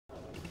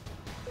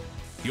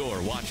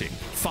You're watching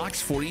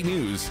Fox 40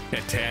 News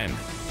at 10.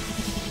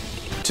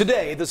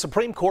 Today, the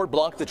Supreme Court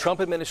blocked the Trump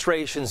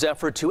administration's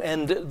effort to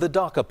end the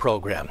Daca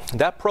program.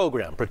 That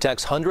program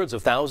protects hundreds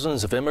of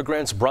thousands of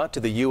immigrants brought to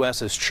the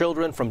U.S. as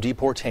children from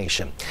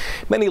deportation.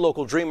 Many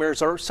local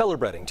Dreamers are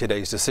celebrating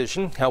today's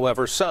decision.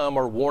 However, some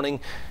are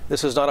warning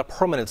this is not a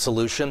permanent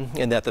solution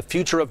and that the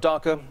future of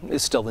Daca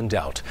is still in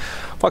doubt.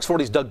 Fox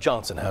 40's Doug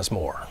Johnson has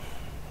more.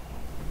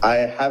 I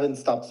haven't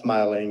stopped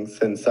smiling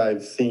since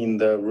I've seen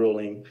the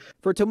ruling.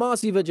 For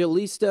Tomas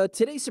Evangelista,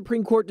 today's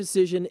Supreme Court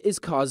decision is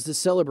cause to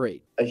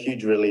celebrate. A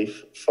huge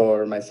relief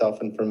for myself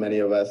and for many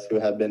of us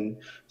who have been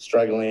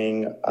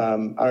struggling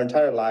our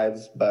entire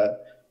lives,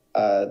 but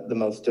the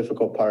most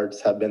difficult parts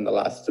have been the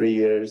last 3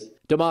 years.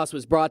 Tomas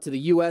was brought to the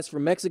U.S.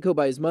 from Mexico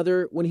by his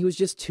mother when he was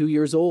just 2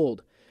 years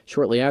old.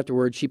 Shortly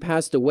afterwards, she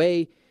passed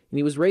away, and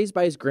he was raised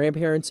by his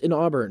grandparents in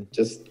Auburn.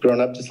 Just grown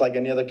up just like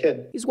any other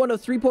kid. He's one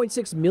of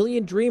 3.6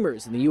 million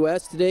Dreamers in the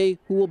U.S. today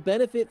who will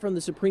benefit from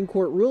the Supreme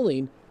Court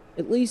ruling,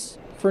 at least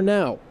for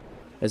now.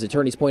 As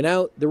attorneys point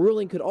out, the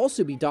ruling could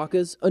also be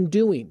Daca's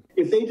undoing.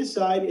 If they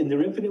decide in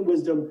their infinite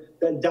wisdom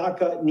that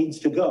Daca needs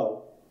to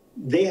go,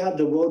 they have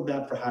the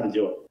roadmap for how to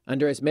do it.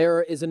 Andres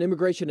Mejer is an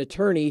immigration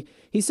attorney.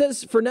 He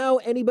says for now,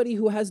 anybody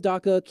who has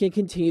Daca can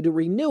continue to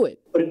renew it.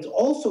 But it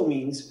also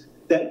means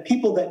that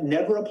people that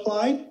never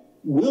applied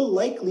will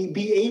likely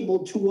be able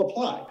to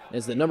apply.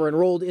 As the number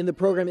enrolled in the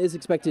program is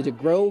expected to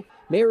grow,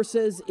 Mejer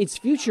says its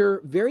future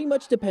very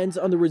much depends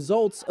on the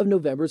results of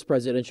November's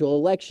presidential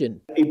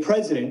election. A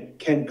president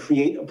can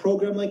create a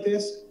program like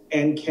this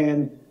and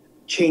can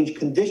change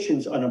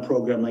conditions on a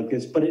program like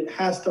this, but it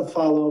has to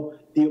follow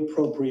the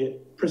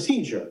appropriate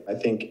procedure. I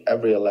think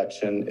every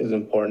election is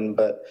important,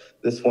 but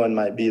this one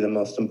might be the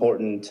most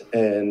important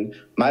in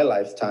my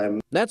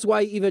lifetime. That's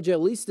why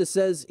Evangelista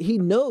says he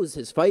knows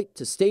his fight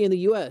to stay in the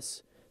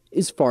U.S.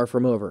 is far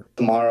from over.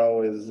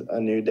 Tomorrow is a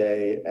new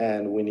day,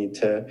 and we need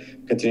to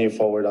continue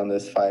forward on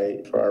this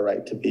fight for our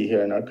right to be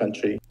here in our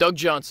country. Doug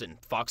Johnson,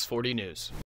 Fox 40 News.